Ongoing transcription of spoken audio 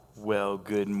Well,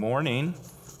 good morning.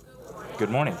 Good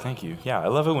morning, thank you. Yeah, I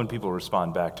love it when people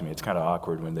respond back to me. It's kind of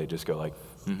awkward when they just go like,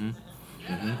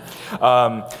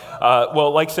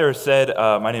 well, like Sarah said,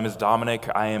 my name is Dominic.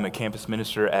 I am a campus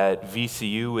minister at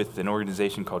VCU with an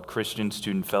organization called Christian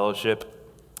Student Fellowship.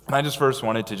 And I just first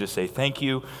wanted to just say thank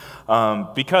you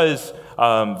because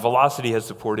Velocity has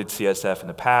supported CSF in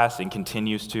the past and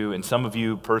continues to, and some of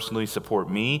you personally support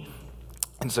me.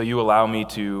 And so you allow me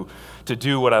to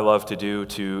do what I love to do,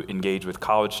 to engage with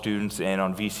college students and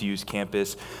on VCU's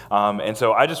campus. And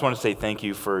so I just want to say thank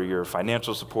you for your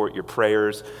financial support, your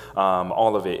prayers,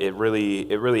 all of it. It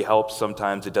really helps.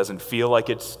 Sometimes it doesn't feel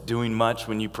like it's doing much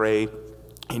when you pray.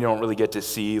 You don't really get to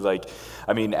see,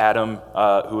 Adam,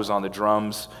 who was on the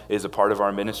drums, is a part of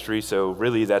our ministry, so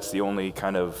really that's the only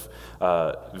kind of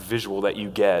visual that you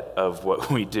get of what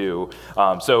we do.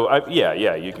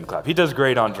 Yeah, you can clap. He does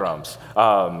great on drums.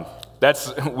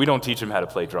 We don't teach him how to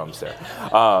play drums there.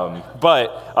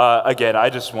 Again, I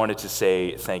just wanted to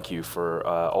say thank you for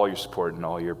all your support and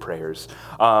all your prayers.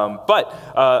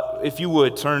 If you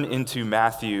would turn into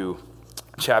Matthew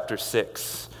chapter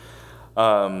 6.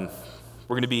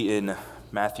 We're going to be in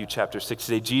Matthew chapter 6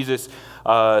 today. Jesus,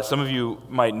 some of you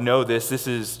might know this. This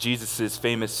is Jesus'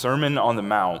 famous Sermon on the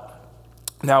Mount.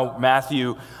 Now,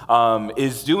 Matthew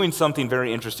is doing something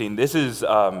very interesting. This is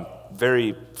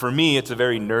for me, it's a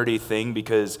very nerdy thing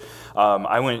because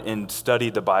I went and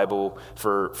studied the Bible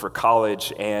for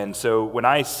college. And so when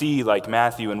I see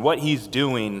Matthew and what he's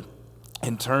doing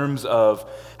in terms of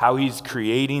how he's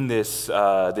creating this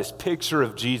picture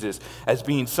of Jesus as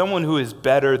being someone who is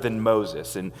better than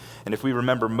Moses. And if we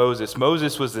remember Moses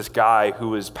was this guy who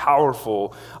was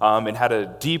powerful and had a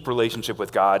deep relationship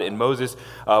with God. And Moses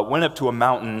went up to a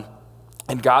mountain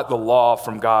and got the law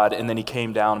from God, and then he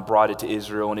came down and brought it to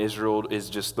Israel, and Israel is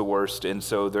just the worst. And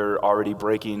so they're already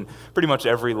breaking pretty much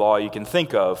every law you can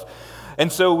think of.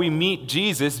 And so we meet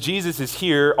Jesus. Jesus is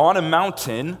here on a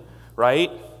mountain,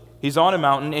 right? He's on a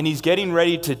mountain, and he's getting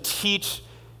ready to teach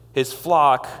his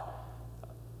flock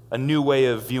a new way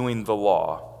of viewing the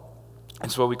law.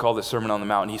 It's what we call the Sermon on the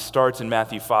Mount. He starts in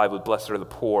Matthew 5 with blessed are the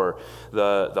poor,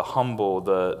 the humble,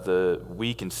 the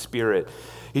weak in spirit.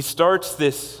 He starts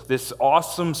this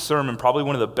awesome sermon, probably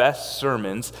one of the best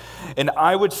sermons. And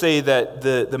I would say that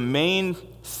the main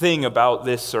thing about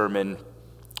this sermon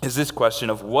is this question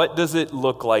of what does it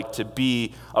look like to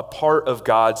be a part of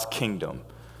God's kingdom?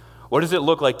 What does it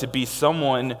look like to be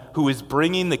someone who is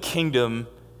bringing the kingdom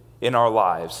in our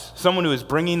lives? Someone who is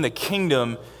bringing the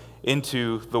kingdom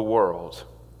into the world.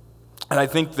 And I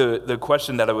think the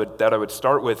question that I would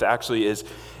start with actually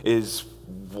is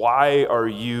why are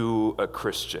you a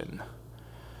Christian?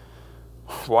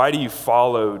 Why do you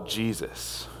follow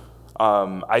Jesus?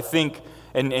 I think,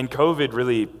 and COVID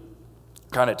really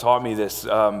kind of taught me this.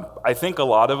 I think a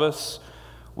lot of us,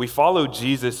 we follow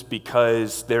Jesus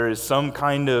because there is some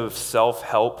kind of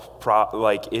self-help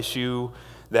issue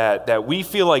that we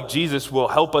feel like Jesus will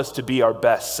help us to be our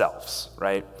best selves,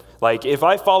 right? Like if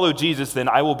I follow Jesus, then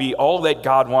I will be all that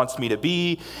God wants me to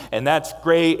be, and that's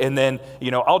great. And then,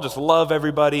 I'll just love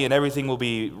everybody and everything will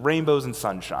be rainbows and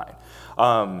sunshine.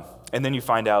 And then you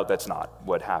find out that's not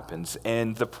what happens.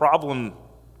 And the problem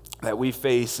that we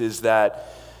face is that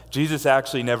Jesus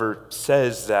actually never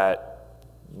says that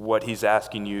what he's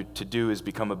asking you to do is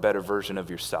become a better version of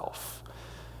yourself.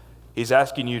 He's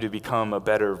asking you to become a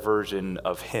better version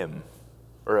of him,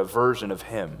 or a version of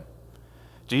him.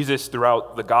 Jesus,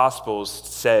 throughout the Gospels,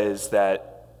 says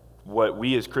that what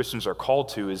we as Christians are called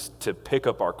to is to pick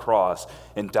up our cross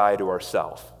and die to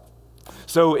ourselves.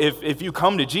 So if you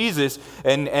come to Jesus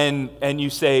and you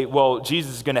say, well,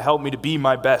 Jesus is going to help me to be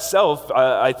my best self,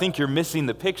 I think you're missing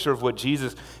the picture of what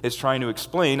Jesus is trying to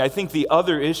explain. I think the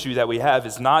other issue that we have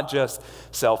is not just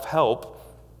self-help,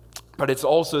 but it's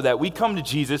also that we come to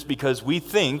Jesus because we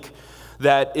think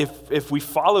that if we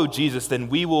follow Jesus, then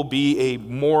we will be a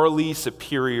morally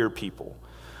superior people.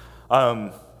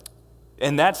 And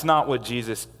that's not what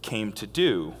Jesus came to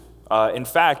do. In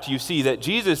fact, you see that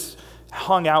Jesus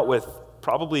hung out with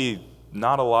probably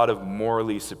not a lot of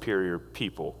morally superior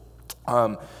people.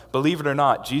 Believe it or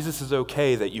not, Jesus is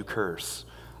okay that you curse.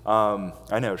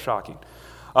 I know, shocking.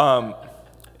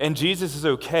 And Jesus is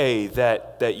okay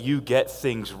that you get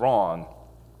things wrong.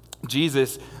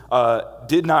 Jesus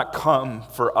did not come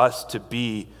for us to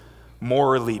be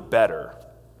morally better.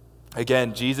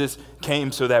 Again, Jesus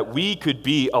came so that we could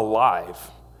be alive.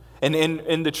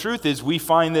 And the truth is, we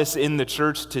find this in the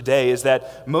church today, is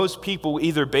that most people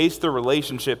either base their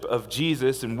relationship of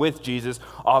Jesus and with Jesus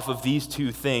off of these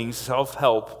two things,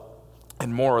 self-help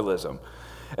and moralism.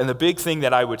 And the big thing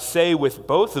that I would say with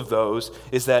both of those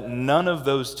is that none of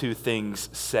those two things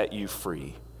set you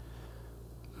free.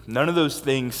 None of those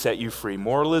things set you free.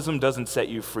 Moralism doesn't set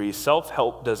you free.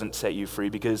 Self-help doesn't set you free,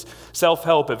 because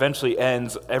self-help eventually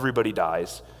ends, everybody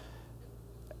dies.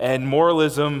 And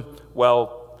moralism,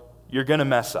 well, you're going to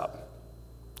mess up.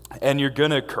 And you're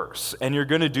going to curse. And you're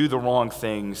going to do the wrong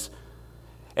things.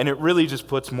 And it really just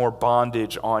puts more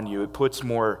bondage on you. It puts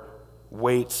more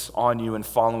weights on you in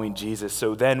following Jesus.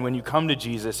 So then when you come to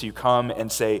Jesus, you come and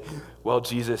say, well,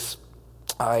 Jesus,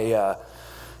 I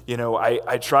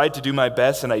tried to do my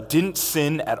best and I didn't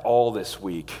sin at all this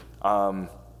week. And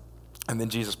then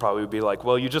Jesus probably would be like,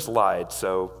 well, you just lied,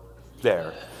 so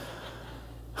there.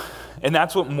 And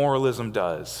that's what moralism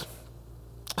does.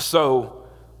 So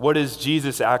what does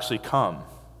Jesus actually come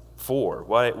for?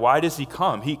 Why does he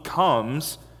come? He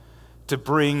comes to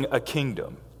bring a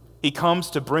kingdom. He comes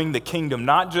to bring the kingdom,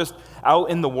 not just out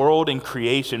in the world in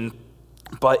creation,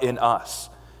 but in us.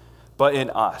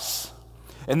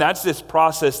 And that's this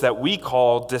process that we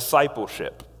call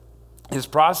discipleship. This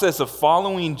process of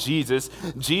following Jesus.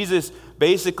 Jesus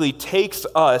basically takes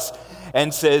us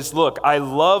and says, look, I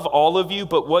love all of you,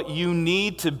 but what you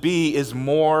need to be is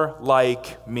more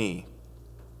like me.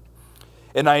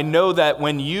 And I know that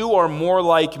when you are more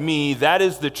like me, that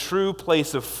is the true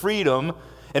place of freedom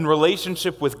and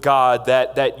relationship with God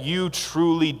that you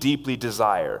truly, deeply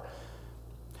desire.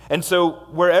 And so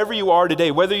wherever you are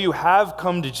today, whether you have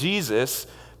come to Jesus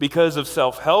because of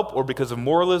self-help or because of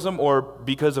moralism or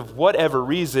because of whatever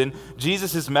reason,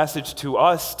 Jesus' message to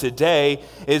us today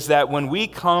is that when we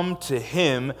come to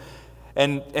him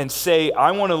and say,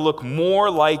 I want to look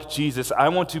more like Jesus, I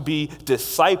want to be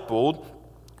discipled,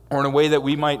 or in a way that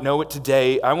we might know it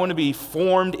today, I want to be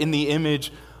formed in the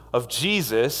image of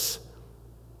Jesus.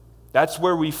 That's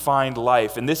where we find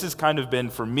life. And this has kind of been,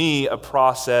 for me, a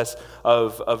process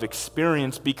of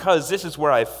experience, because this is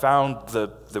where I found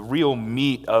the real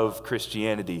meat of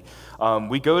Christianity.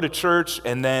 We go to church,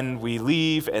 and then we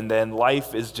leave, and then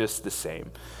life is just the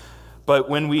same. But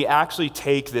when we actually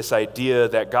take this idea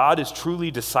that God is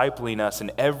truly discipling us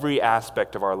in every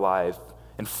aspect of our life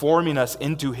and forming us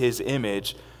into his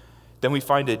image, then we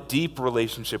find a deep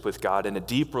relationship with God and a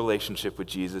deep relationship with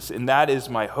Jesus. And that is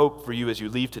my hope for you as you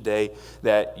leave today,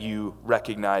 that you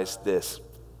recognize this.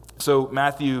 So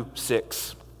Matthew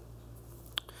 6.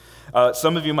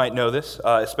 Some of you might know this,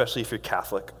 especially if you're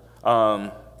Catholic.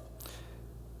 The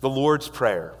Lord's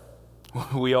Prayer.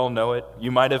 We all know it.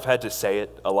 You might have had to say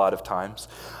it a lot of times.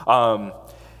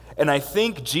 And I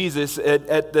think Jesus,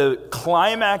 at the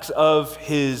climax of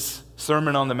his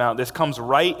Sermon on the Mount, this comes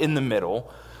right in the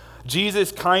middle.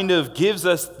 Jesus kind of gives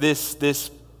us this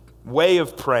way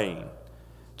of praying.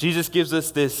 Jesus gives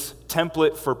us this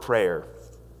template for prayer.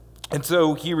 And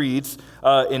so he reads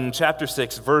in chapter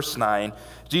 6, verse 9,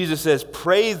 Jesus says,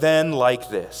 "Pray then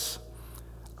like this,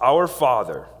 Our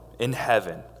Father in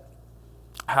heaven,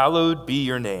 hallowed be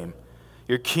your name.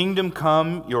 Your kingdom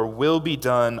come, your will be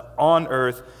done on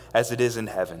earth as it is in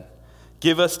heaven.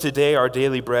 Give us today our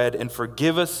daily bread, and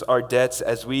forgive us our debts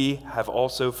as we have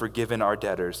also forgiven our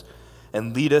debtors.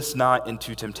 And lead us not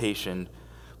into temptation,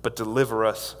 but deliver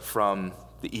us from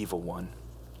the evil one."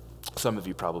 Some of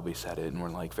you probably said it and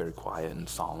were like very quiet and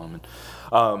solemn.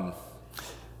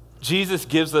 Jesus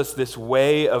gives us this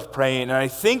way of praying, and I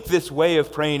think this way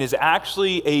of praying is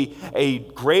actually a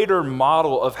greater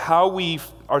model of how we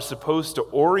are supposed to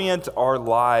orient our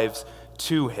lives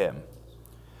to him.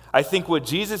 I think what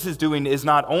Jesus is doing is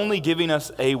not only giving us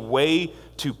a way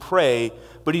to pray,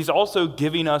 but he's also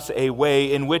giving us a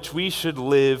way in which we should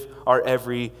live our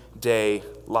everyday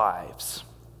lives.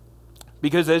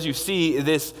 Because as you see,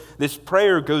 this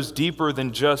prayer goes deeper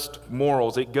than just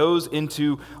morals. It goes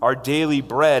into our daily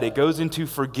bread. It goes into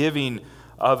forgiving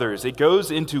others. It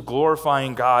goes into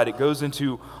glorifying God. It goes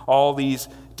into all these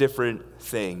different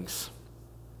things.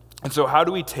 And so how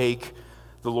do we take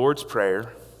the Lord's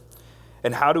Prayer,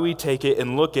 and how do we take it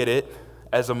and look at it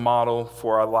as a model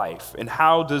for our life? And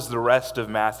how does the rest of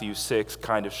Matthew 6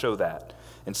 kind of show that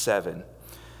in 7?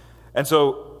 And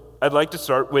so I'd like to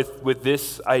start with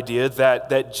this idea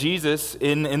that Jesus,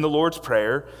 in the Lord's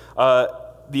Prayer,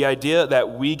 the idea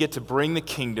that we get to bring the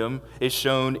kingdom is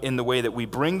shown in the way that we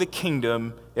bring the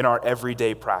kingdom in our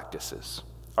everyday practices.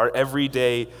 Our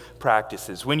everyday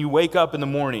practices. When you wake up in the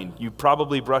morning, you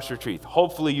probably brush your teeth.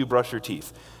 Hopefully you brush your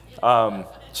teeth.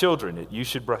 Children, you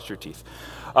should brush your teeth.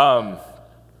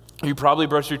 You probably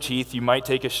brush your teeth, you might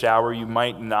take a shower, you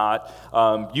might not.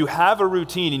 You have a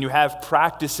routine and you have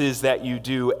practices that you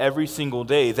do every single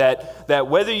day that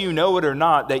whether you know it or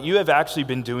not, that you have actually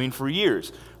been doing for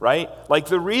years, right? Like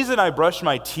the reason I brush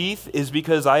my teeth is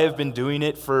because I have been doing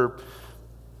it for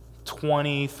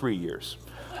 23 years.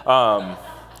 The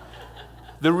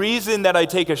reason that I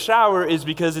take a shower is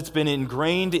because it's been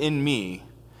ingrained in me.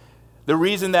 The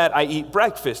reason that I eat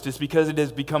breakfast is because it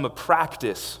has become a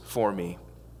practice for me.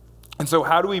 And so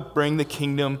how do we bring the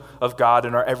kingdom of God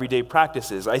in our everyday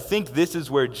practices? I think this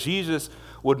is where Jesus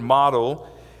would model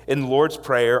in the Lord's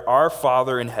Prayer, "Our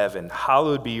Father in heaven,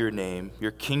 hallowed be your name.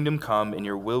 Your kingdom come and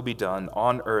your will be done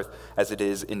on earth as it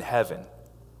is in heaven."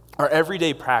 Our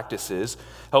everyday practices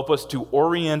help us to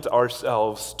orient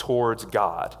ourselves towards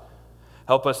God.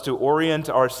 Help us to orient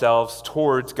ourselves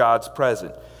towards God's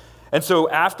presence. And so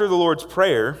after the Lord's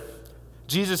Prayer,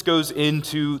 Jesus goes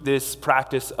into this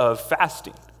practice of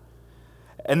fasting.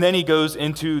 And then he goes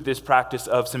into this practice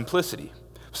of simplicity.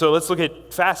 So let's look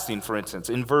at fasting, for instance.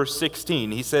 In verse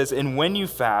 16, he says, "And when you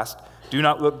fast, do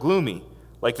not look gloomy,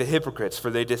 like the hypocrites,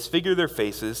 for they disfigure their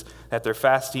faces, that their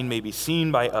fasting may be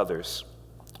seen by others.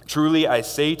 Truly, I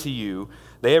say to you,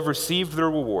 they have received their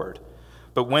reward.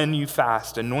 But when you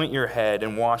fast, anoint your head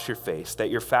and wash your face, that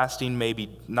your fasting may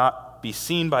not be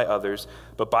seen by others,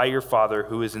 but by your Father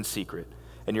who is in secret.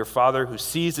 And your Father who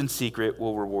sees in secret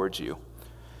will reward you."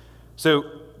 So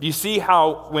you see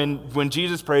how when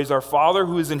Jesus prays, "Our Father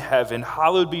who is in heaven,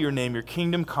 hallowed be your name, your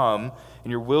kingdom come,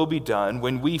 and your will be done,"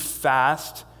 when we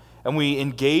fast and we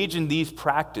engage in these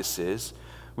practices,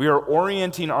 we are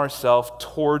orienting ourselves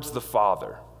towards the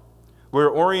Father. We're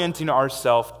orienting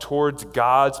ourselves towards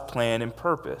God's plan and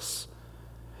purpose.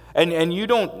 And you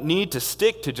don't need to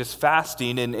stick to just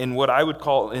fasting in what I would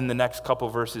call in the next couple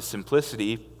verses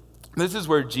simplicity. This is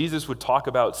where Jesus would talk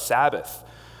about Sabbath,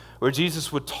 where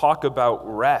Jesus would talk about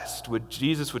rest, where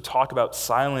Jesus would talk about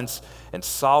silence and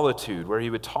solitude, where he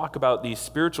would talk about these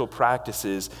spiritual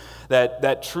practices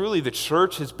that truly the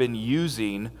church has been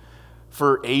using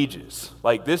for ages.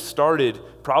 Like this started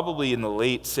probably in the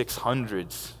late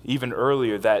 600s, even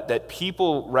earlier, that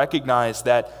people recognized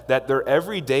that their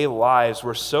everyday lives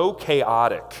were so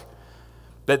chaotic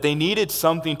that they needed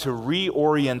something to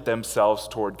reorient themselves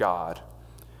toward God.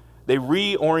 They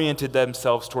reoriented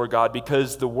themselves toward God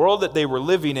because the world that they were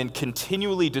living in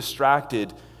continually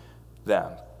distracted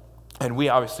them. And we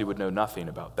obviously would know nothing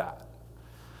about that.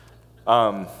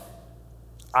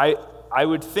 I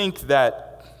would think that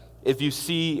if you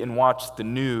see and watch the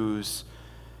news,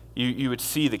 you would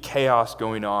see the chaos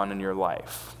going on in your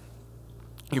life.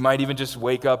 You might even just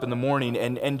wake up in the morning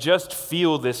and just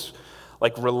feel this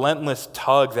like relentless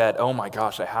tug that, oh my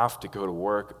gosh, I have to go to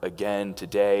work again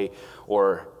today,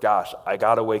 or gosh, I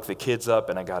gotta wake the kids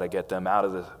up and I gotta get them out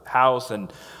of the house,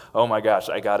 and oh my gosh,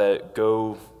 I gotta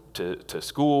go to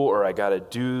school, or I gotta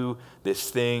do this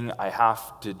thing, I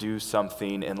have to do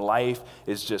something, and life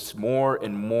is just more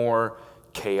and more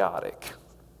chaotic.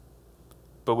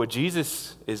 But what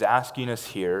Jesus is asking us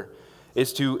here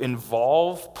is to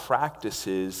involve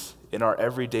practices in our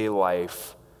everyday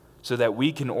life so that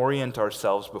we can orient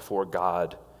ourselves before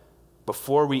God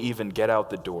before we even get out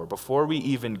the door, before we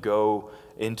even go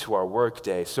into our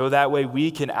workday, so that way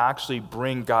we can actually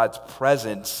bring God's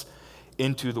presence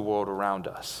into the world around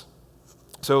us.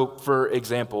 So, for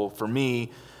example, for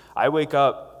me, I wake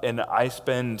up and I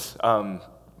spend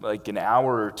like an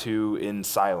hour or two in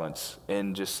silence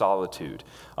and just solitude.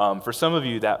 For some of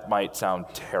you, that might sound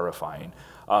terrifying.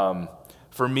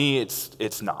 For me,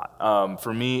 it's not.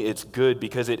 For me, it's good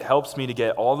because it helps me to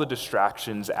get all the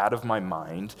distractions out of my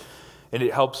mind, and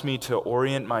it helps me to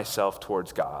orient myself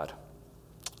towards God.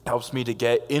 It helps me to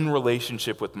get in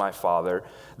relationship with my Father.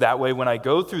 That way, when I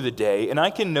go through the day, and I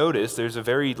can notice there's a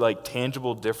very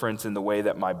tangible difference in the way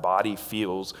that my body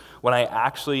feels when I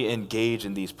actually engage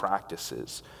in these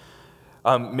practices.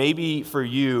 Maybe for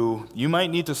you, you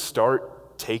might need to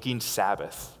start taking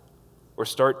Sabbath or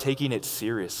start taking it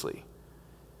seriously.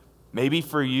 Maybe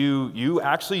for you, you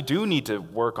actually do need to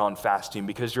work on fasting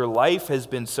because your life has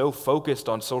been so focused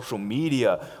on social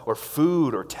media or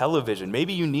food or television.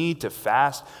 Maybe you need to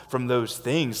fast from those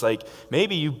things. Like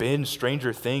maybe you binge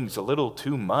Stranger Things a little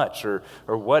too much or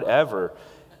whatever,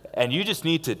 and you just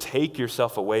need to take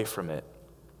yourself away from it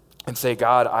and say,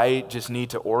 God, I just need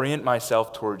to orient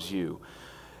myself towards you.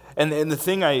 And the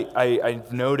thing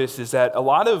I've noticed is that a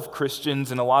lot of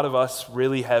Christians and a lot of us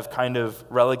really have kind of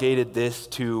relegated this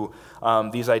to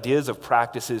these ideas of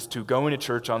practices to going to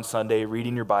church on Sunday,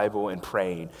 reading your Bible, and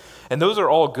praying. And those are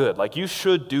all good. Like you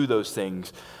should do those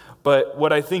things. But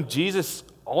what I think Jesus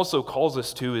also calls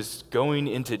us to is going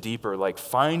into deeper, like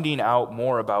finding out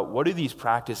more about what do these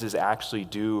practices actually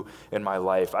do in my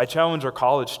life. I challenge our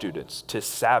college students to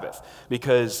Sabbath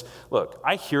because, look,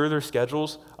 I hear their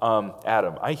schedules.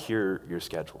 Adam, I hear your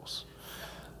schedules.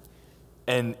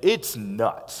 And it's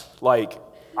nuts. Like,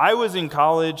 I was in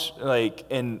college,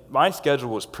 and my schedule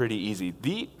was pretty easy.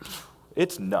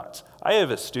 It's nuts. I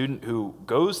have a student who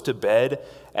goes to bed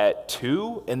at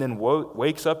 2 and then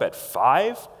wakes up at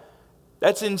 5.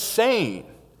 That's insane.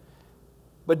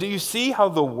 But do you see how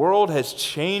the world has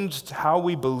changed how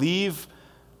we believe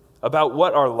about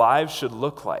what our lives should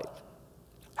look like?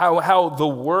 How the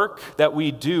work that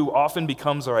we do often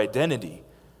becomes our identity.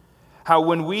 How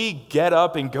when we get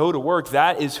up and go to work,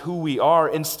 that is who we are,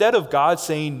 instead of God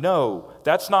saying, no,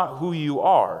 that's not who you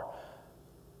are.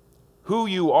 Who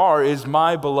you are is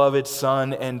my beloved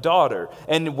son and daughter.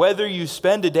 And whether you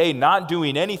spend a day not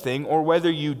doing anything, or whether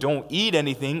you don't eat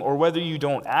anything, or whether you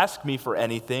don't ask me for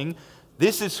anything,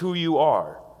 this is who you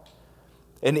are.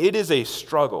 And it is a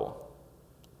struggle.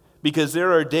 Because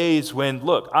there are days when,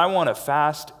 look, I want to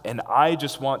fast and I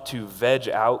just want to veg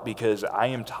out because I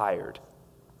am tired.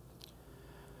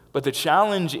 But the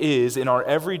challenge is in our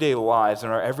everyday lives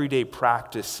and our everyday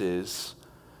practices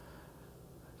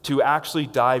to actually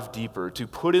dive deeper, to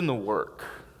put in the work,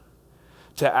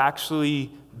 to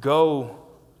actually go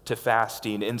to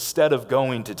fasting instead of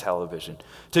going to television,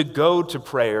 to go to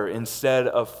prayer instead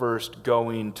of first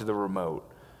going to the remote,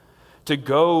 to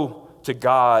go to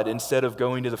God instead of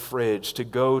going to the fridge, to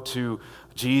go to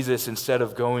Jesus instead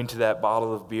of going to that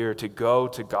bottle of beer, to go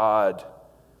to God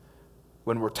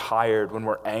when we're tired, when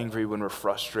we're angry, when we're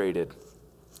frustrated.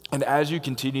 And as you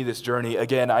continue this journey,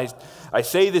 again, I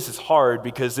say this is hard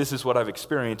because this is what I've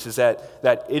experienced, is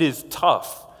that it is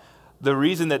tough. The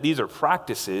reason that these are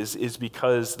practices is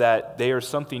because that they are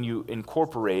something you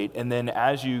incorporate, and then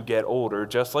as you get older,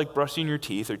 just like brushing your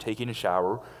teeth or taking a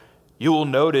shower, you will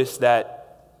notice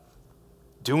that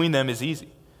doing them is easy.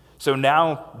 So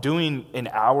now doing an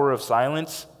hour of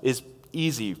silence is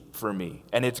easy for me,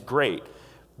 and it's great.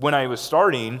 When I was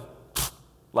starting,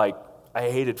 I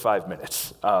hated 5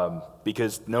 minutes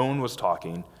because no one was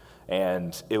talking,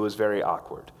 and it was very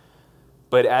awkward.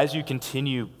 But as you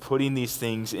continue putting these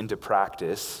things into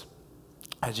practice,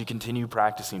 as you continue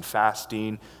practicing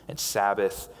fasting and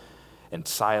Sabbath and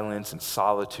silence and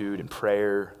solitude and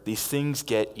prayer, these things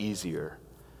get easier.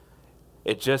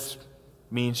 It just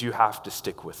means you have to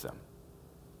stick with them.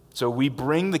 So we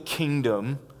bring the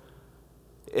kingdom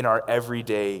in our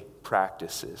everyday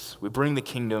practices. We bring the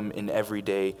kingdom in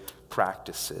everyday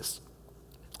practices.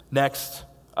 Next,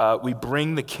 we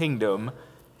bring the kingdom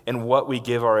in what we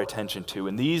give our attention to.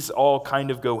 And these all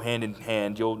kind of go hand in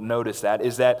hand. You'll notice that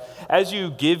as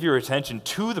you give your attention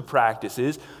to the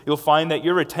practices, you'll find that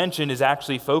your attention is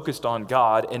actually focused on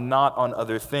God and not on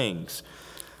other things.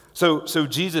 So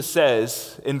Jesus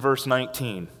says in verse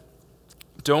 19,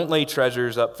 "Don't lay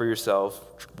treasures up for yourself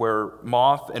where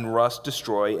moth and rust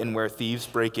destroy and where thieves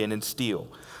break in and steal.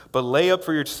 But lay up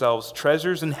for yourselves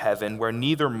treasures in heaven where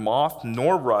neither moth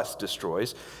nor rust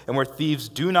destroys and where thieves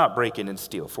do not break in and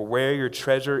steal. For where your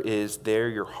treasure is, there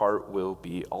your heart will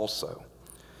be also.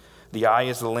 The eye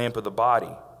is the lamp of the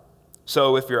body.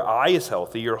 So if your eye is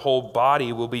healthy, your whole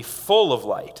body will be full of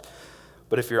light.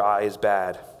 But if your eye is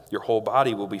bad, your whole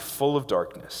body will be full of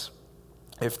darkness.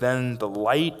 If then the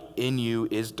light in you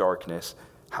is darkness,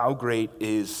 how great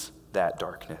is that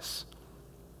darkness?"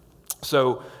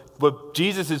 So what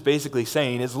Jesus is basically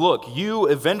saying is, look, you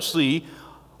eventually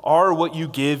are what you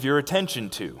give your attention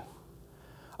to.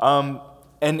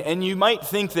 And you might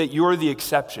think that you're the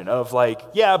exception of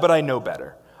yeah, but I know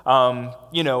better.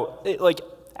 Like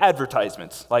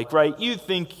advertisements, right? You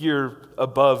think you're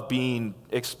above being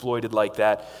exploited like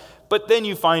that. But then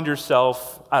you find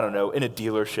yourself, I don't know, in a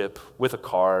dealership with a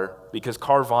car because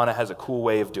Carvana has a cool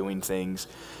way of doing things.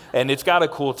 And it's got a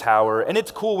cool tower. And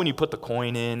it's cool when you put the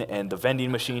coin in and the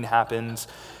vending machine happens.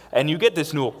 And you get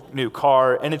this new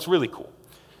car, and it's really cool.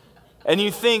 And you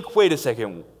think, wait a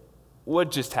second, what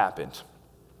just happened?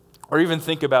 Or even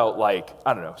think about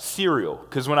cereal.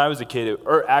 Because when I was a kid,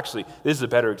 or actually, this is a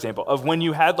better example of when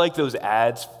you had those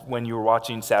ads when you were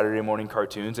watching Saturday morning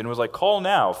cartoons, and it was call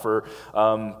now for,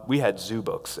 we had zoo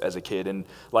books as a kid, and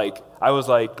I was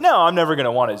no, I'm never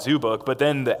gonna want a zoo book, but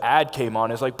then the ad came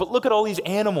on, it's but look at all these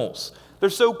animals. They're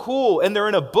so cool, and they're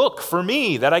in a book for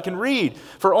me that I can read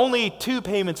for only 2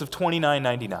 payments of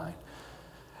 $29.99.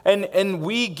 And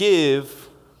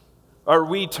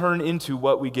we turn into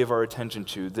what we give our attention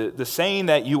to. The saying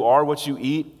that you are what you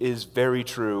eat is very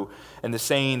true, and the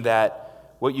saying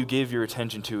that what you give your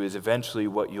attention to is eventually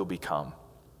what you'll become.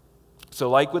 So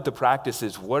like with the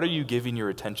practices, what are you giving your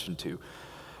attention to?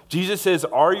 Jesus says,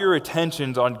 are your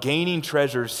attentions on gaining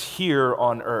treasures here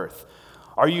on earth?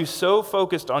 Are you so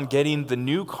focused on getting the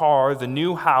new car, the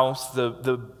new house,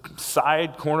 the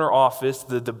side corner office,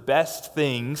 the best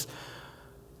things,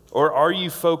 or are you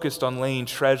focused on laying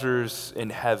treasures in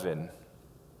heaven?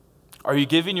 Are you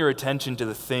giving your attention to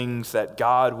the things that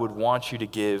God would want you to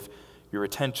give your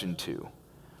attention to?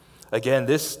 Again,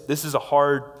 this is a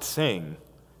hard thing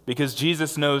because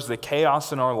Jesus knows the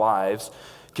chaos in our lives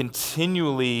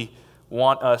continually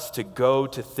want us to go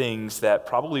to things that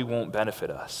probably won't benefit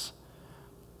us.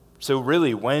 So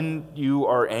really, when you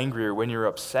are angry or when you're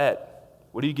upset,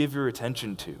 what do you give your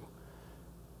attention to?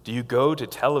 Do you go to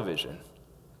television?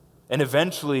 And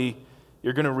eventually,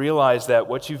 you're going to realize that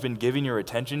what you've been giving your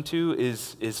attention to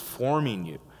is forming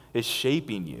you, is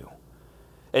shaping you.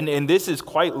 And this is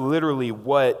quite literally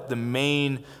what the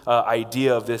main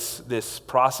idea of this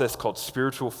process called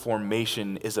spiritual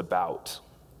formation is about.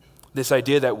 This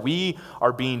idea that we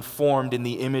are being formed in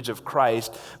the image of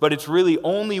Christ, but it's really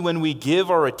only when we give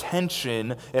our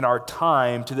attention and our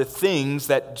time to the things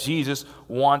that Jesus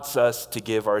wants us to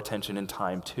give our attention and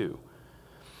time to.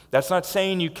 That's not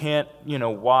saying you can't,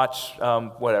 watch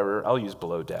whatever. I'll use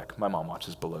Below Deck. My mom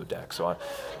watches Below Deck, so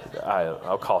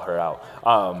I'll call her out.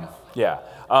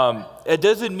 It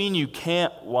doesn't mean you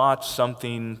can't watch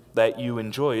something that you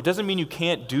enjoy. It doesn't mean you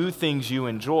can't do things you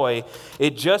enjoy.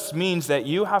 It just means that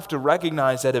you have to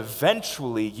recognize that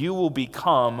eventually you will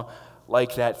become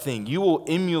like that thing. You will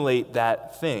emulate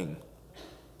that thing.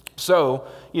 So,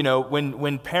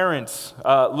 when parents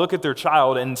look at their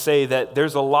child and say that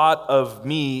there's a lot of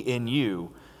me in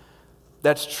you,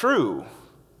 that's true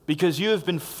because you have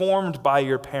been formed by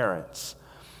your parents.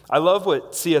 I love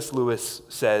what C.S. Lewis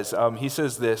says. He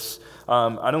says this.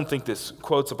 I don't think this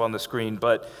quote's up on the screen,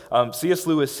 but C.S.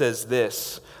 Lewis says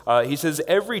this. He says,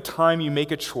 every time you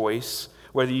make a choice,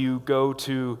 whether you go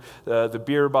to the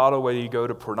beer bottle, whether you go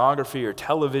to pornography or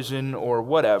television or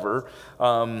whatever,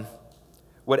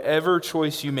 whatever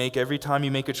choice you make, every time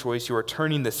you make a choice, you are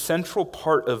turning the central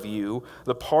part of you,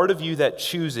 the part of you that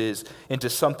chooses, into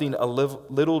something a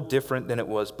little different than it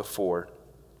was before.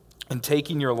 And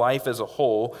taking your life as a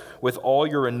whole, with all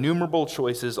your innumerable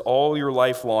choices all your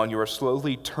life long, you are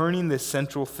slowly turning this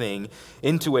central thing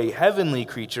into a heavenly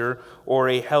creature or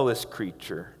a hellish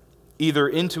creature, either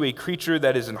into a creature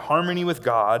that is in harmony with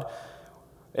God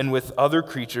and with other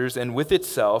creatures and with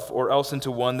itself, or else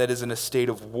into one that is in a state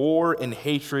of war and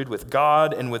hatred with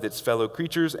God and with its fellow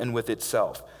creatures and with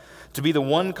itself. To be the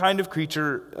one kind of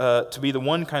creature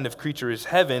is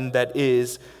heaven, that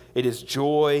is, it is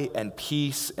joy and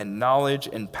peace and knowledge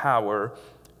and power.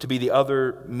 To be the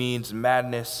other means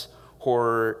madness,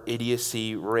 horror,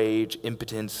 idiocy, rage,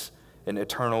 impotence, and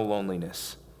eternal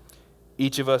loneliness.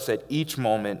 Each of us at each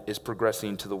moment is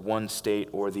progressing to the one state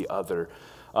or the other.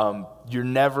 You're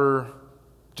never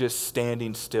just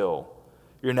standing still.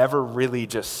 You're never really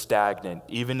just stagnant.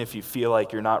 Even if you feel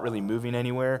like you're not really moving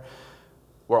anywhere,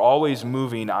 we're always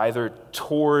moving either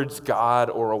towards God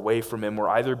or away from Him. We're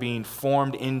either being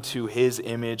formed into His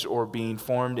image or being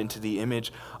formed into the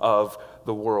image of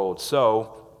the world.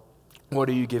 So, what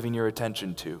are you giving your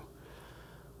attention to?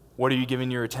 What are you giving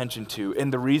your attention to?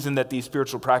 And the reason that these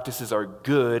spiritual practices are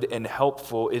good and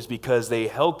helpful is because they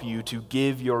help you to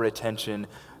give your attention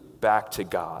back to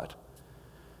God.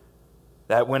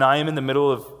 That when I am in the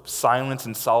middle of silence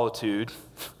and solitude,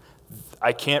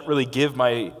 I can't really give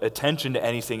my attention to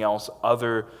anything else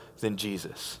other than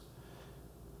Jesus.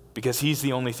 Because He's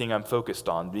the only thing I'm focused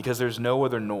on, because there's no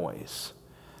other noise.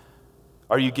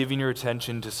 Are you giving your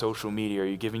attention to social media? Are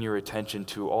you giving your attention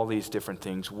to all these different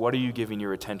things? What are you giving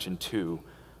your attention to?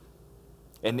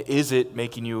 And is it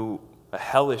making you a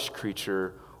hellish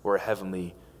creature or a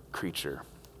heavenly creature?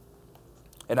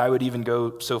 And I would even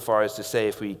go so far as to say,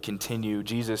 if we continue,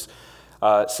 Jesus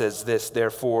says this,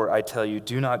 therefore I tell you,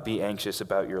 do not be anxious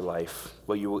about your life,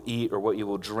 what you will eat or what you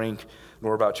will drink,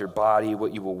 nor about your body,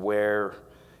 what you will wear.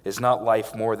 Is not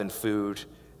life more than food,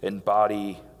 and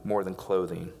body more than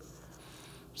clothing?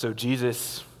 So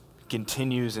Jesus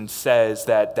continues and says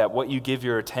that what you give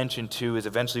your attention to is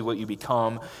eventually what you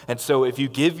become. And so if you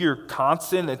give your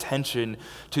constant attention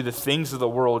to the things of the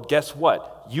world, guess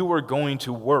what? You are going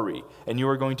to worry, and you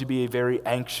are going to be a very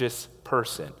anxious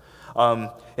person.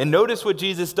 And notice what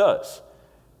Jesus does.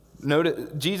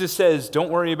 Jesus says,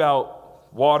 don't worry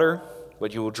about water,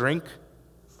 what you will drink,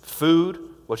 food,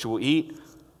 what you will eat,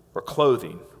 or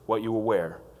clothing, what you will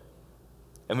wear.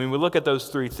 And when we look at those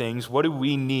three things, what do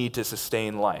we need to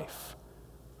sustain life?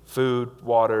 Food,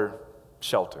 water,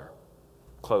 shelter,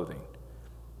 clothing.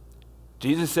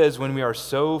 Jesus says when we are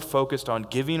so focused on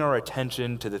giving our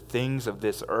attention to the things of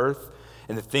this earth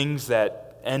and the things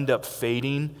that end up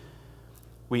fading,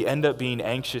 we end up being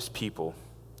anxious people.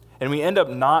 And we end up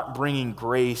not bringing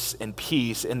grace and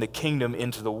peace in the kingdom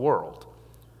into the world.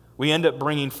 We end up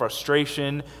bringing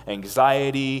frustration,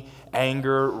 anxiety,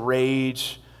 anger,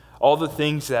 rage, all the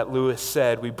things that Lewis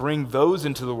said. We bring those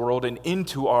into the world and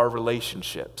into our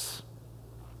relationships.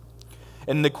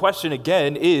 And the question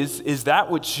again is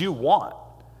that what you want?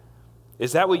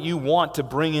 Is that what you want to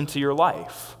bring into your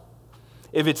life?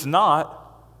 If it's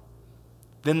not,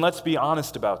 then let's be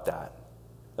honest about that.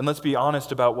 And let's be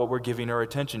honest about what we're giving our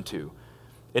attention to.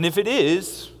 And if it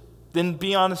is, then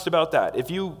be honest about that.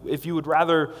 If you would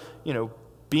rather,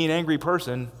 be an angry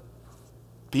person,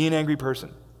 be an angry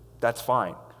person. That's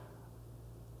fine.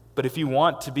 But if you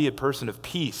want to be a person of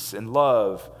peace and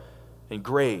love and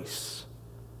grace,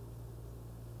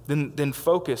 then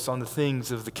focus on the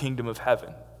things of the kingdom of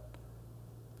heaven.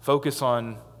 Focus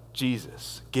on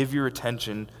Jesus. Give your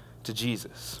attention to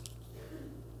Jesus.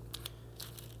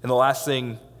 And the last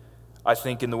thing, I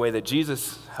think, in the way that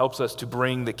Jesus helps us to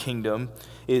bring the kingdom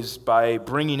is by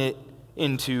bringing it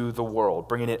into the world,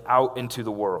 bringing it out into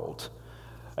the world.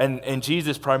 And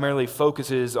Jesus primarily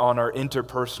focuses on our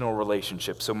interpersonal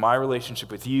relationships. So my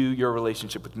relationship with you, your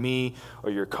relationship with me,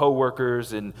 or your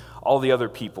coworkers, and all the other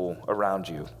people around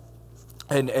you.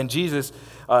 And Jesus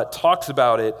talks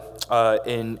about it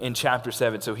in chapter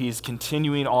 7. So he's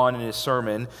continuing on in his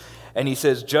sermon, and he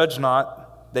says, "Judge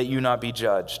not, that you not be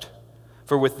judged.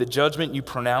 For with the judgment you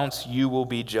pronounce, you will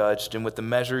be judged, and with the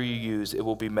measure you use, it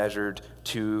will be measured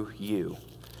to you."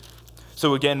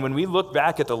 So again, when we look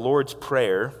back at the Lord's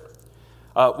Prayer,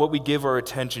 what we give our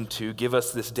attention to, give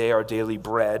us this day our daily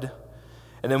bread,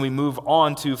 and then we move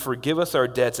on to forgive us our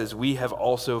debts as we have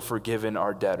also forgiven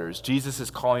our debtors. Jesus is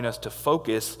calling us to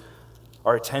focus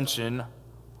our attention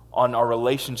on our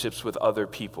relationships with other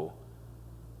people.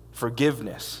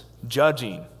 Forgiveness,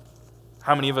 judging.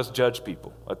 How many of us judge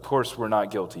people? Of course, we're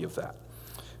not guilty of that.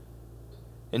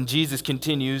 And Jesus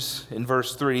continues in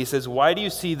verse 3. He says, "Why do you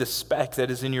see the speck that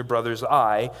is in your brother's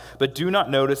eye, but do not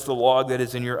notice the log that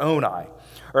is in your own eye?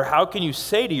 Or how can you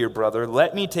say to your brother,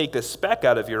 'Let me take the speck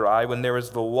out of your eye,' when there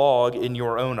is the log in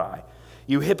your own eye?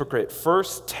 You hypocrite,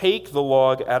 first take the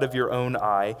log out of your own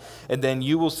eye, and then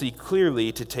you will see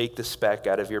clearly to take the speck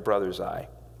out of your brother's eye."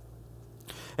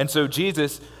 And so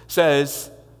Jesus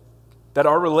says that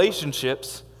our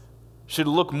relationships should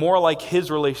look more like his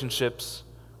relationships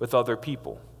with other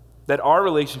people. That our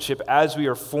relationship, as we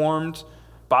are formed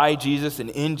by Jesus and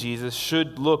in Jesus,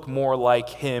 should look more like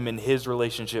him and his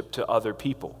relationship to other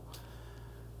people.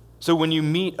 So when you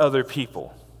meet other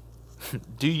people,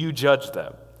 do you judge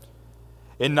them?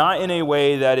 And not in a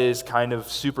way that is kind of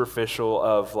superficial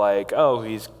of like, oh,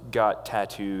 he's got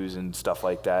tattoos and stuff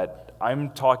like that. I'm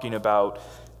talking about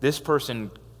this person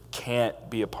can't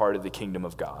be a part of the kingdom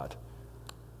of God.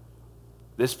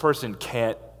 This person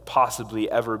can't possibly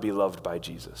ever be loved by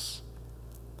Jesus.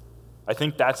 I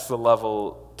think that's the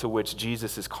level to which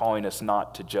Jesus is calling us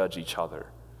not to judge each other.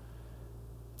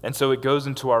 And so it goes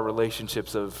into our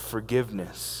relationships of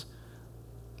forgiveness.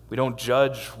 We don't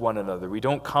judge one another. We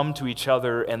don't come to each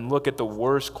other and look at the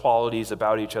worst qualities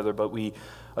about each other, but we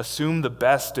assume the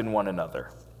best in one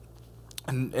another.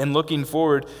 And looking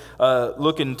forward,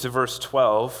 looking to verse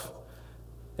 12,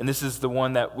 and this is the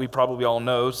one that we probably all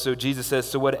know. So Jesus says,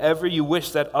 "So whatever you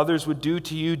wish that others would do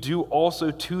to you, do also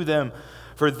to them.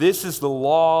 For this is the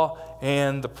law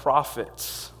and the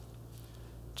prophets."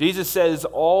 Jesus says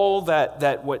all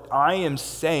that what I am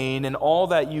saying and all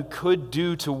that you could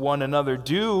do to one another,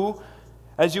 do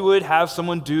as you would have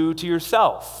someone do to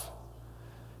yourself.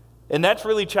 And that's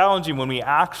really challenging when we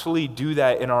actually do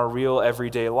that in our real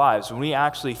everyday lives, when we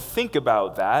actually think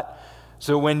about that.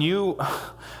 So when you,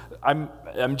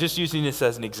 I'm just using this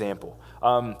as an example.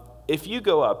 If you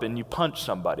go up and you punch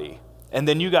somebody and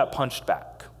then you got punched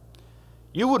back,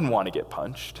 you wouldn't want to get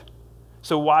punched.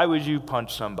 So why would you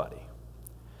punch somebody?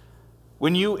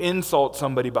 When you insult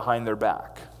somebody behind their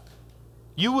back,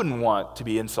 you wouldn't want to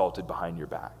be insulted behind your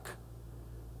back.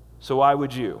 So why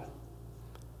would you?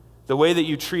 The way that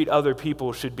you treat other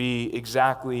people should be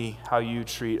exactly how you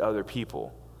treat other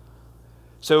people.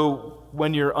 So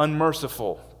when you're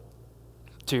unmerciful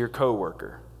to your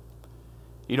coworker,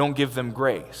 you don't give them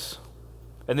grace.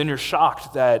 And then you're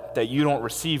shocked that you don't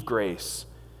receive grace.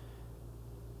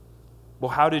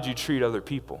 Well, how did you treat other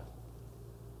people?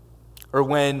 Or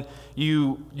when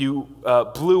you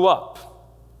blew up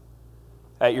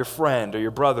at your friend or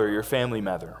your brother or your family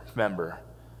member,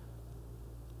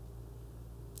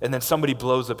 and then somebody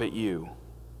blows up at you,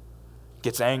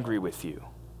 gets angry with you.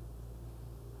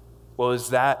 Well, is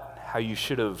that how you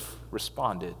should have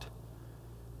responded?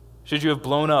 Should you have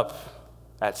blown up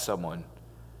at someone?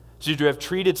 Should you have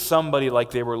treated somebody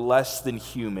like they were less than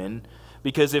human?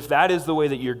 Because if that is the way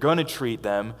that you're going to treat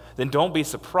them, then don't be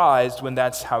surprised when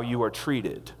that's how you are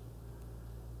treated.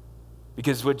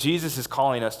 Because what Jesus is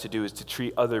calling us to do is to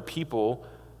treat other people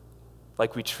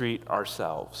like we treat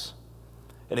ourselves.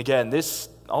 And again,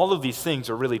 all of these things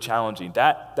are really challenging.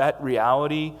 That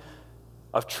reality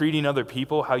of treating other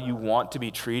people how you want to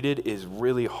be treated is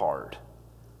really hard.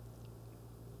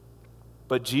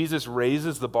 But Jesus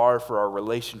raises the bar for our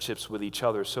relationships with each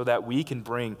other so that we can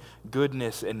bring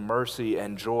goodness and mercy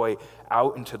and joy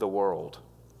out into the world.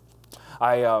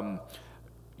 I'm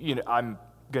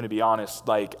going to be honest,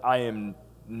 I am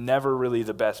never really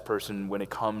the best person when it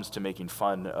comes to making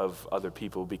fun of other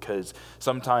people, because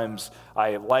sometimes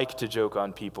I like to joke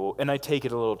on people and I take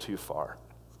it a little too far.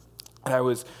 And I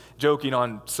was joking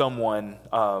on someone,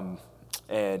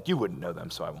 and you wouldn't know them,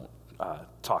 so I won't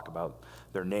talk about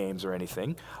their names or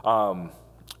anything. And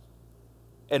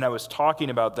I was talking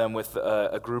about them with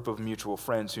a group of mutual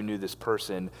friends who knew this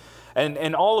person.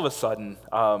 And all of a sudden,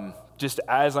 just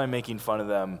as I'm making fun of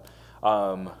them,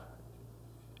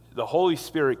 the Holy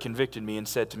Spirit convicted me and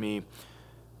said to me,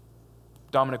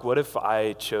 Dominic, what if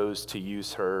I chose to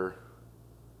use her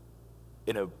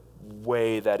in a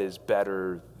way that is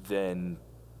better than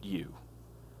you?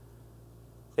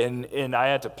 And I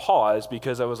had to pause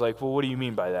because I was like, well, what do you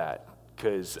mean by that?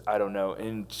 Because I don't know.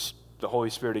 And the Holy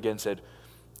Spirit again said,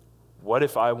 what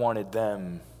if I wanted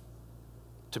them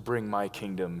to bring my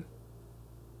kingdom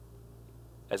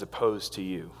as opposed to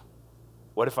you?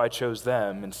 What if I chose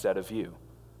them instead of you?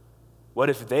 What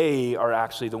if they are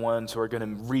actually the ones who are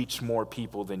going to reach more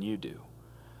people than you do?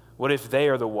 What if they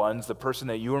are the ones, the person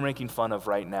that you are making fun of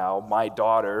right now, my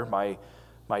daughter, my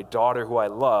daughter who I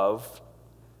love,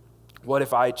 what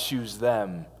if I choose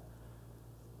them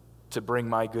to bring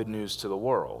my good news to the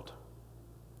world?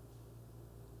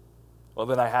 Well,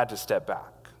 then I had to step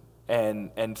back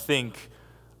and think,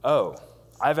 oh,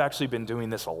 I've actually been doing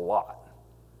this a lot.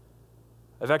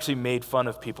 I've actually made fun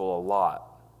of people a lot.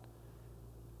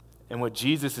 And what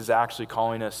Jesus is actually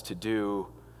calling us to do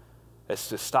is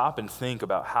to stop and think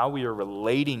about how we are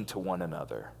relating to one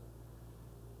another.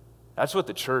 That's what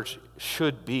the church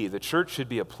should be. The church should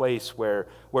be a place where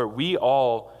we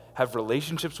all have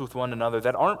relationships with one another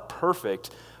that aren't perfect,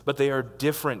 but they are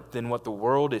different than what the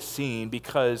world is seeing,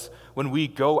 because when we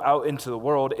go out into the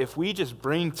world, if we just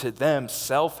bring to them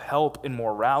self-help and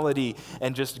morality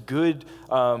and just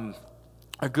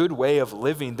a good way of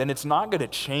living, then it's not going to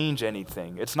change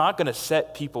anything. It's not going to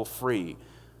set people free.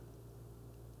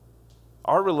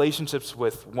 Our relationships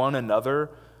with one another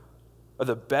are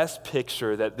the best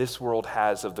picture that this world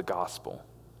has of the gospel.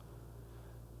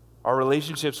 Our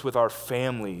relationships with our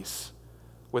families,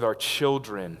 with our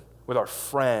children, with our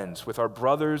friends, with our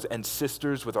brothers and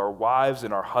sisters, with our wives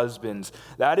and our husbands,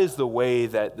 that is the way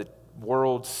that the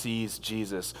world sees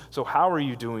Jesus. So how are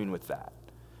you doing with that?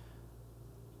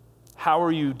 How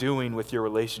are you doing with your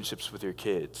relationships with your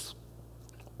kids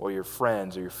or your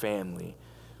friends or your family?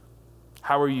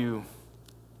 How are you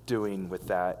doing with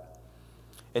that?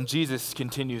 And Jesus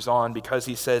continues on because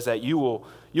he says that you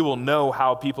will know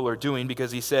how people are doing,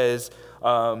 because he says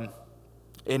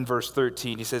in verse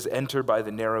 13, he says, enter by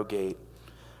the narrow gate.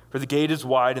 For the gate is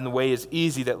wide and the way is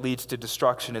easy that leads to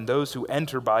destruction, and those who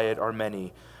enter by it are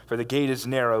many. For the gate is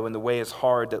narrow and the way is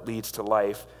hard that leads to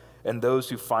life, and those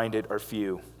who find it are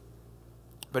few.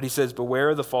 But he says, beware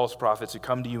of the false prophets who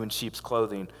come to you in sheep's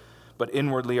clothing, but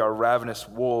inwardly are ravenous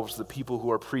wolves, the people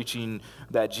who are preaching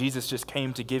that Jesus just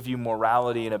came to give you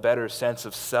morality and a better sense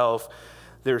of self.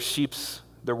 They're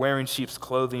wearing sheep's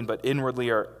clothing, but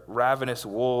inwardly are ravenous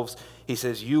wolves. He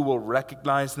says, you will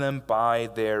recognize them by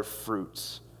their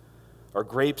fruits. Are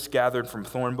grapes gathered from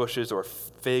thorn bushes, or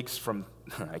figs from,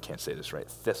 I can't say this right,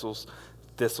 thistles,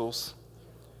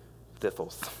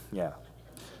 yeah.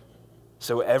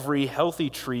 So every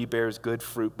healthy tree bears good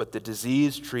fruit, but the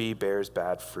diseased tree bears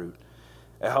bad fruit.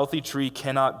 A healthy tree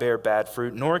cannot bear bad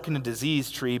fruit, nor can a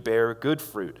diseased tree bear good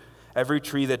fruit. Every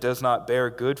tree that does not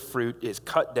bear good fruit is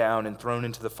cut down and thrown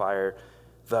into the fire.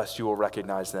 Thus you will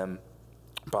recognize them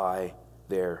by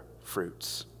their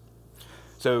fruits.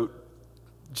 So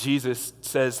Jesus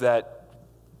says that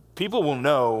people will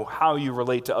know how you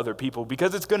relate to other people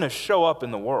because it's going to show up in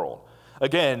the world.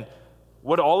 Again,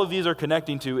 what all of these are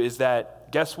connecting to is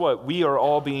that, guess what? We are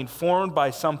all being formed by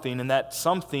something, and that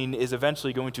something is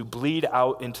eventually going to bleed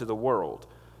out into the world.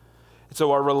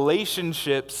 So our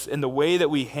relationships and the way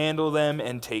that we handle them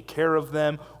and take care of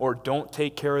them or don't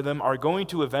take care of them are going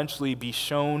to eventually be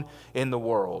shown in the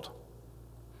world.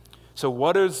 So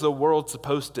what is the world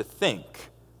supposed to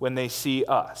think when they see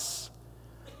us?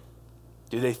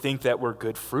 Do they think that we're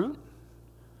good fruit?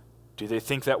 Do they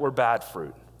think that we're bad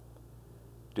fruit?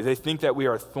 Do they think that we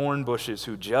are thorn bushes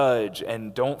who judge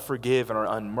and don't forgive and are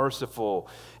unmerciful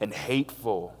and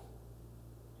hateful?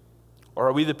 Or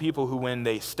are we the people who, when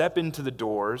they step into the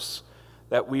doors,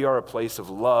 that we are a place of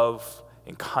love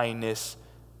and kindness,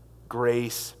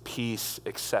 grace, peace,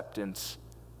 acceptance,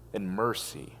 and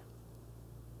mercy?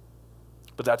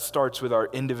 But that starts with our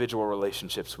individual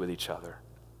relationships with each other.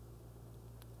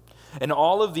 And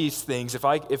all of these things, if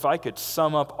I could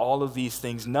sum up all of these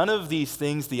things, none of these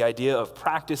things, the idea of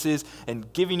practices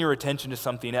and giving your attention to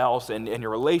something else and your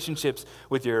relationships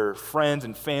with your friends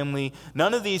and family,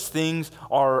 none of these things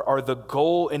are the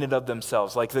goal in and of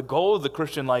themselves. Like, the goal of the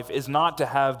Christian life is not to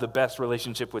have the best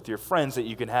relationship with your friends that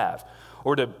you can have,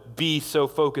 or to be so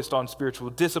focused on spiritual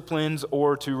disciplines,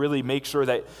 or to really make sure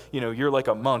that you're like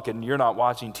a monk and you're not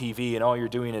watching TV and all you're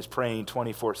doing is praying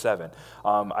 24/7.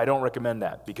 I don't recommend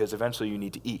that, because eventually you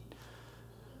need to eat.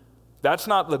 That's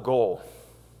not the goal.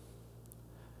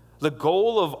 The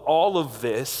goal of all of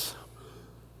this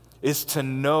is to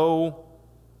know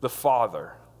the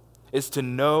Father, is to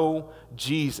know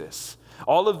Jesus.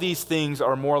 All of these things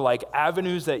are more like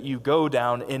avenues that you go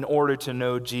down in order to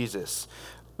know Jesus.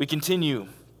 We continue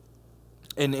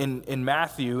in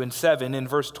Matthew in 7, in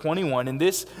verse 21, and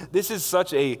this is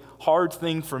such a hard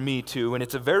thing for me too, and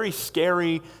it's a very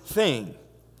scary thing.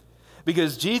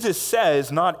 Because Jesus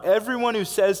says, "Not everyone who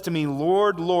says to me,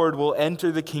 'Lord, Lord,' will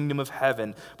enter the kingdom of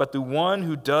heaven, but the one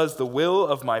who does the will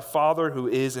of my Father who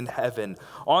is in heaven.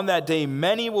 On that day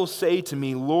many will say to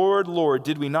me, 'Lord, Lord,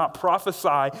 did we not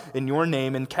prophesy in your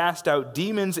name and cast out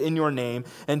demons in your name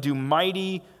and do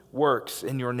mighty works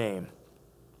in your name?'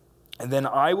 And then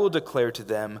I will declare to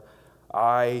them,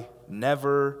 'I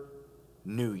never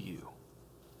knew you.'"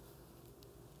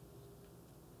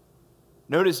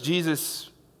 Notice Jesus,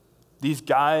 these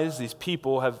guys, these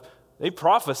people they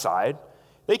prophesied,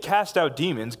 they cast out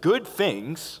demons, good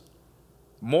things,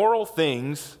 moral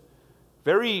things,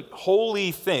 very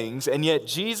holy things, and yet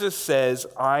Jesus says,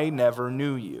 "I never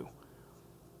knew you."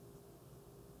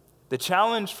 The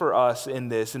challenge for us in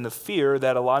this, and the fear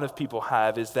that a lot of people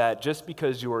have, is that just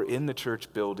because you are in the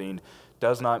church building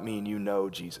does not mean you know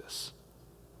Jesus.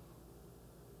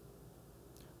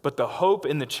 But the hope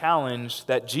and the challenge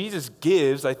that Jesus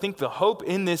gives, I think the hope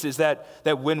in this is that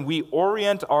when we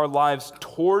orient our lives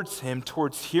towards him,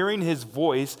 towards hearing his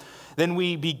voice, then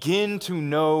we begin to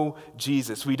know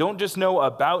Jesus. We don't just know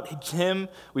about him.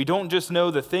 We don't just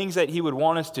know the things that he would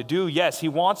want us to do. Yes, he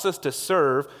wants us to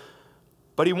serve,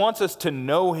 but he wants us to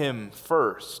know him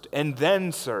first and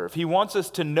then serve. He wants us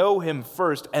to know him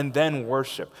first and then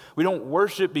worship. We don't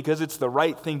worship because it's the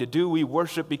right thing to do. We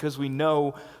worship because we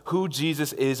know who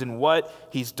Jesus is and what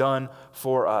he's done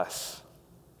for us.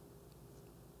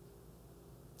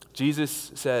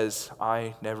 Jesus says,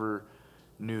 "I never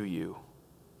knew you."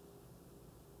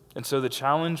 And so the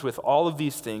challenge with all of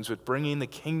these things, with bringing the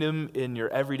kingdom in your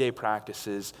everyday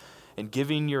practices and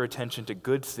giving your attention to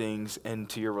good things and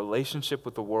to your relationship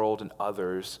with the world and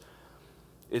others,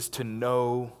 is to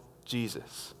know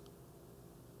Jesus.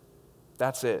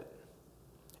 That's it.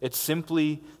 It's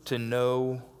simply to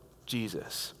know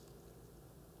Jesus.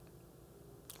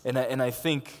 And I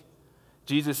think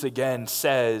Jesus again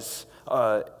says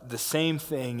the same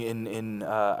thing in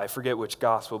I forget which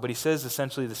gospel, but he says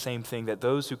essentially the same thing, that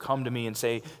those who come to me and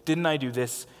say, "Didn't I do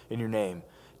this in your name?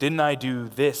 Didn't I do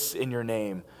this in your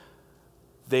name?"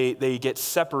 They get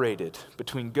separated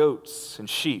between goats and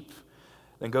sheep.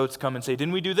 Then goats come and say,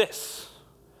 "Didn't we do this?"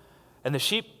 And the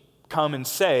sheep come and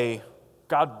say,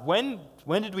 "God, when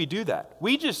did we do that?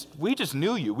 We just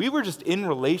knew you. We were just in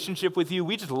relationship with you.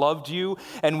 We just loved you,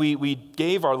 and we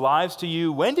gave our lives to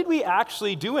you. When did we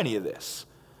actually do any of this?"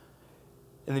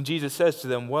 And then Jesus says to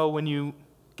them, "Well, when you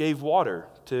gave water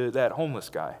to that homeless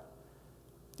guy,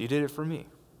 you did it for me.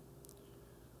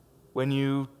 When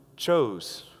you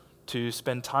chose to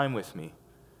spend time with me,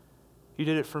 you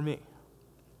did it for me.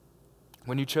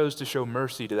 When you chose to show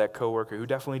mercy to that coworker who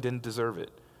definitely didn't deserve it,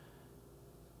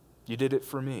 you did it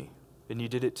for me, and you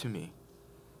did it to me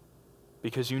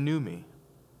because you knew me,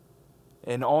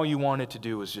 and all you wanted to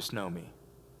do was just know me."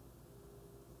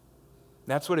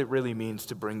 That's what it really means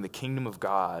to bring the kingdom of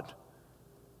God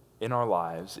in our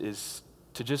lives, is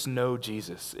to just know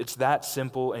Jesus. It's that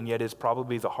simple, and yet it's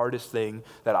probably the hardest thing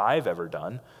that I've ever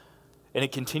done. And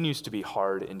it continues to be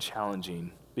hard and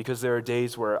challenging, because there are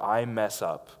days where I mess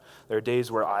up. There are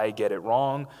days where I get it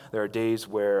wrong. There are days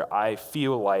where I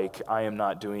feel like I am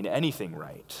not doing anything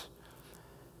right.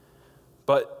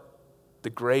 But the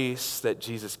grace that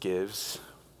Jesus gives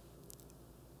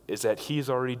is that he's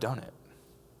already done it.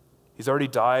 He's already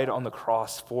died on the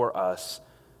cross for us,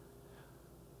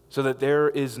 so that there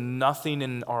is nothing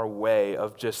in our way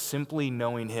of just simply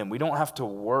knowing him. We don't have to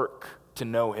work to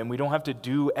know him. We don't have to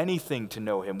do anything to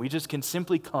know him. We just can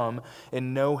simply come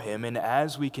and know him. And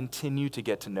as we continue to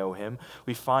get to know him,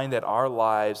 we find that our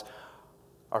lives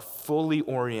are fully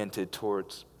oriented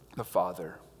towards the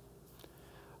Father.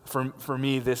 For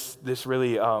me, this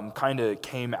really kind of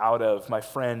came out of my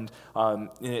friend,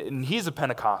 and he's a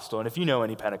Pentecostal. And if you know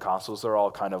any Pentecostals, they're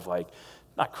all kind of like,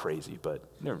 not crazy, but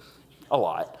they're a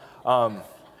lot.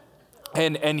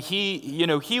 And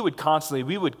he would constantly,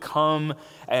 we would come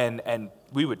and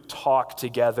we would talk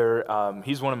together.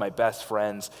 He's one of my best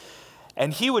friends.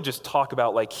 And he would just talk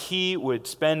about, like, he would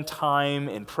spend time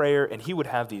in prayer, and he would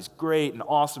have these great and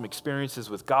awesome experiences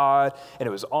with God, and it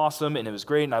was awesome, and it was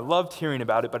great, and I loved hearing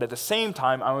about it. But at the same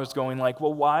time, I was going like,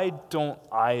 well, why don't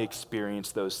I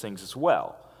experience those things as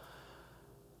well?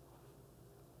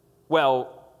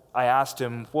 Well, I asked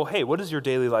him, well, hey, what does your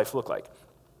daily life look like?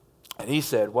 And he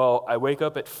said, well, I wake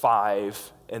up at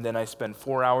 5, and then I spend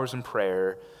 4 hours in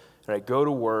prayer, and I go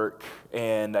to work,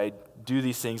 and I do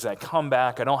these things, and I come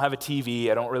back. I don't have a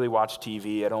TV. I don't really watch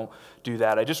TV. I don't do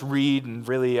that. I just read, and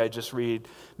really I just read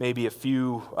maybe a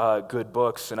few good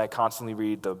books, and I constantly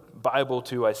read the Bible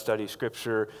too. I study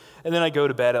Scripture, and then I go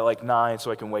to bed at like 9 so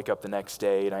I can wake up the next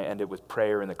day, and I end it with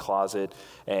prayer in the closet,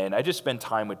 and I just spend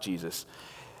time with Jesus.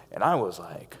 And I was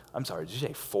like, I'm sorry, did you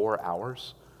say 4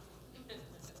 hours?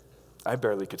 I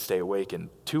barely could stay awake in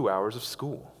 2 hours of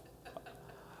school.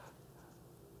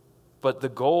 But the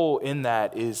goal in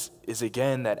that is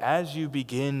again, that as you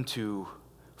begin to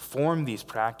form these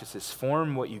practices,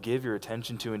 form what you give your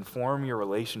attention to, and form your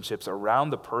relationships around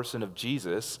the person of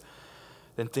Jesus,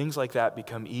 then things like that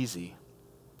become easy.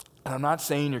 And I'm not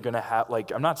saying you're going to have,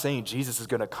 I'm not saying Jesus is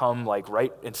going to come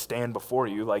right and stand before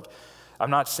you. I'm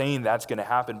not saying that's going to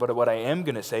happen. But what I am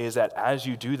going to say is that as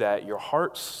you do that, your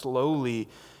heart slowly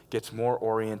gets more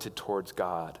oriented towards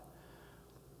God.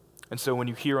 And so when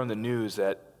you hear on the news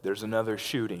that there's another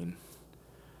shooting,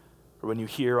 or when you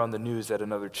hear on the news that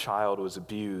another child was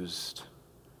abused,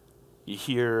 you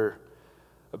hear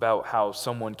about how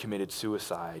someone committed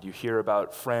suicide, you hear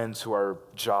about friends who are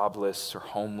jobless or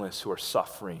homeless who are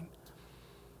suffering.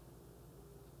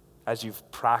 As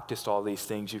you've practiced all these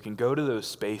things, you can go to those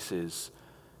spaces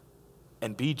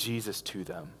and be Jesus to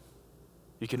them.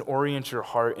 You can orient your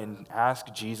heart and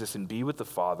ask Jesus and be with the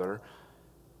Father,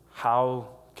 how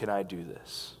can I do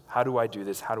this? How do I do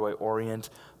this? How do I orient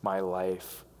my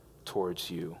life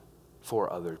towards you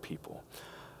for other people?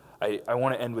 I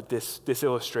want to end with this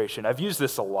illustration. I've used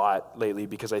this a lot lately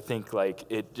because I think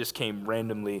it just came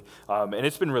randomly, and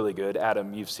it's been really good.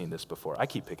 Adam, you've seen this before. I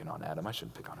keep picking on Adam. I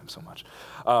shouldn't pick on him so much.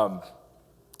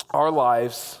 Our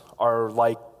lives are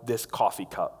like this coffee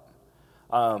cup.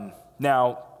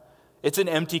 Now, it's an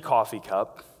empty coffee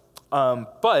cup,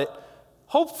 but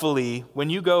hopefully,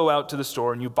 when you go out to the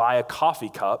store and you buy a coffee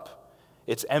cup,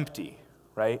 it's empty,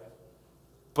 right?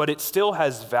 But it still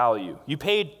has value. You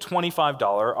paid $25,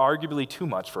 arguably too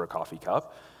much for a coffee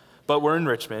cup, but we're in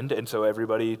Richmond, and so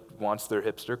everybody wants their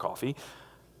hipster coffee.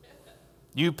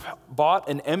 You bought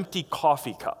an empty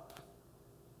coffee cup.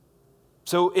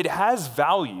 So it has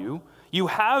value. You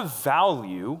have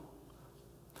value,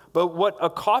 but what a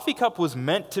coffee cup was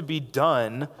meant to be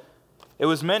done, it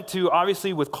was meant to,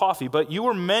 obviously with coffee, but you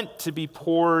were meant to be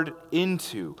poured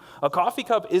into. A coffee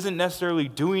cup isn't necessarily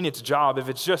doing its job if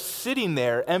it's just sitting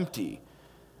there empty.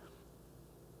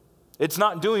 It's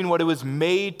not doing what it was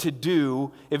made to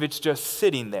do if it's just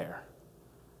sitting there.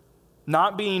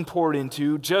 Not being poured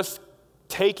into, just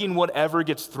taking whatever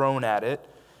gets thrown at it.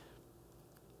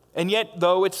 And yet,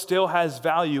 though, it still has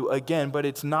value again, but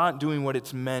it's not doing what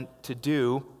it's meant to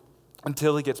do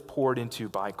until it gets poured into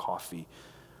by coffee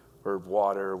or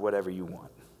water, or whatever you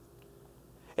want.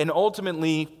 And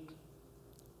ultimately,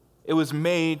 it was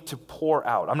made to pour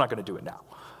out. I'm not going to do it now.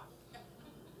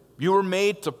 You were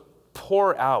made to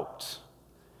pour out,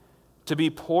 to be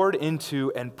poured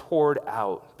into and poured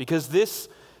out, because this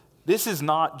is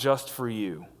not just for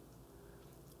you.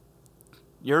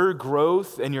 Your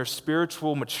growth and your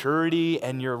spiritual maturity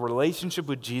and your relationship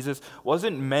with Jesus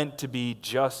wasn't meant to be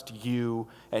just you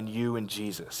and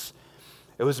Jesus.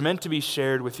 It was meant to be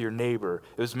shared with your neighbor.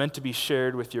 It was meant to be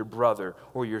shared with your brother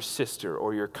or your sister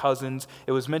or your cousins.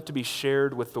 It was meant to be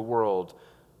shared with the world.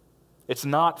 It's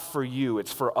not for you,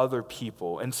 it's for other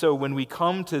people. And so when we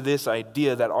come to this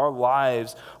idea that our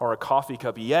lives are a coffee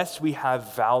cup, yes, we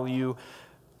have value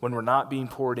when we're not being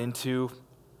poured into,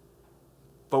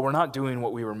 but we're not doing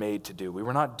what we were made to do. We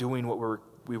were not doing what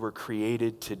we were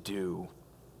created to do.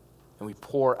 And we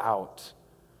pour out.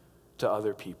 to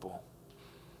other people.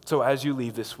 So as you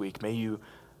leave this week, may you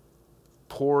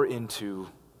pour into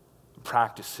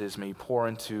practices, may you pour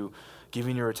into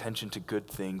giving your attention to good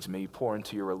things, may you pour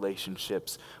into your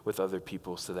relationships with other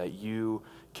people so that you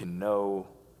can know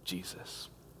Jesus.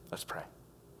 Let's pray.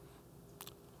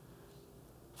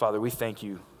 Father, we thank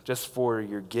you just for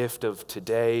your gift of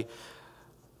today.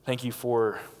 Thank you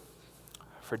for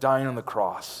dying on the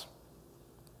cross.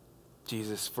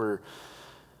 Jesus, for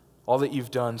all that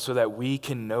you've done so that we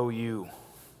can know you.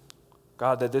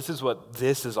 God, that this is what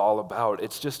this is all about.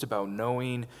 It's just about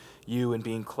knowing you and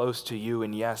being close to you.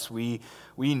 And yes, we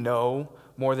know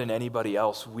more than anybody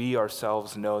else, we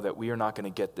ourselves know that we are not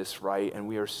going to get this right, and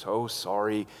we are so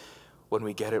sorry when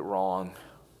we get it wrong.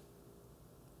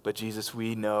 But Jesus,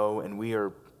 we know and we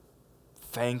are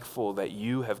thankful that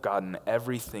you have gotten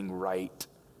everything right,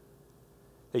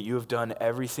 that you have done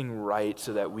everything right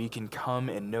so that we can come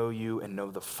and know you and know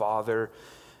the Father,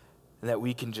 and that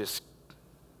we can just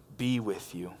be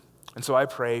with you. And so I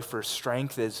pray for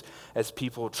strength as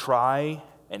people try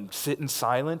and sit in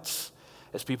silence,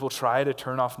 as people try to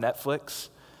turn off Netflix,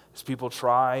 as people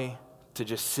try to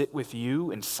just sit with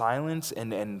you in silence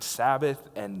and Sabbath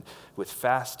and with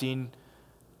fasting.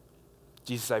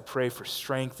 Jesus, I pray for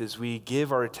strength as we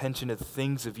give our attention to the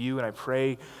things of you, and I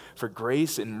pray for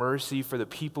grace and mercy for the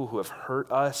people who have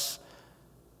hurt us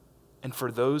and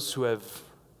for those who have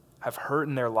hurt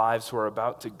in their lives, who are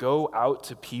about to go out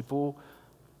to people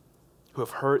who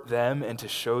have hurt them and to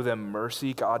show them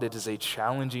mercy. God, it is a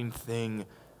challenging thing,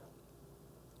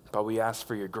 but we ask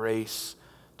for your grace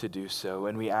to do so,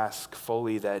 and we ask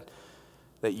fully that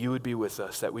you would be with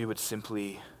us, that we would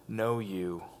simply know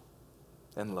you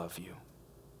and love you.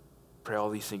 Pray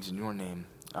all these things in your name.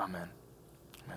 Amen.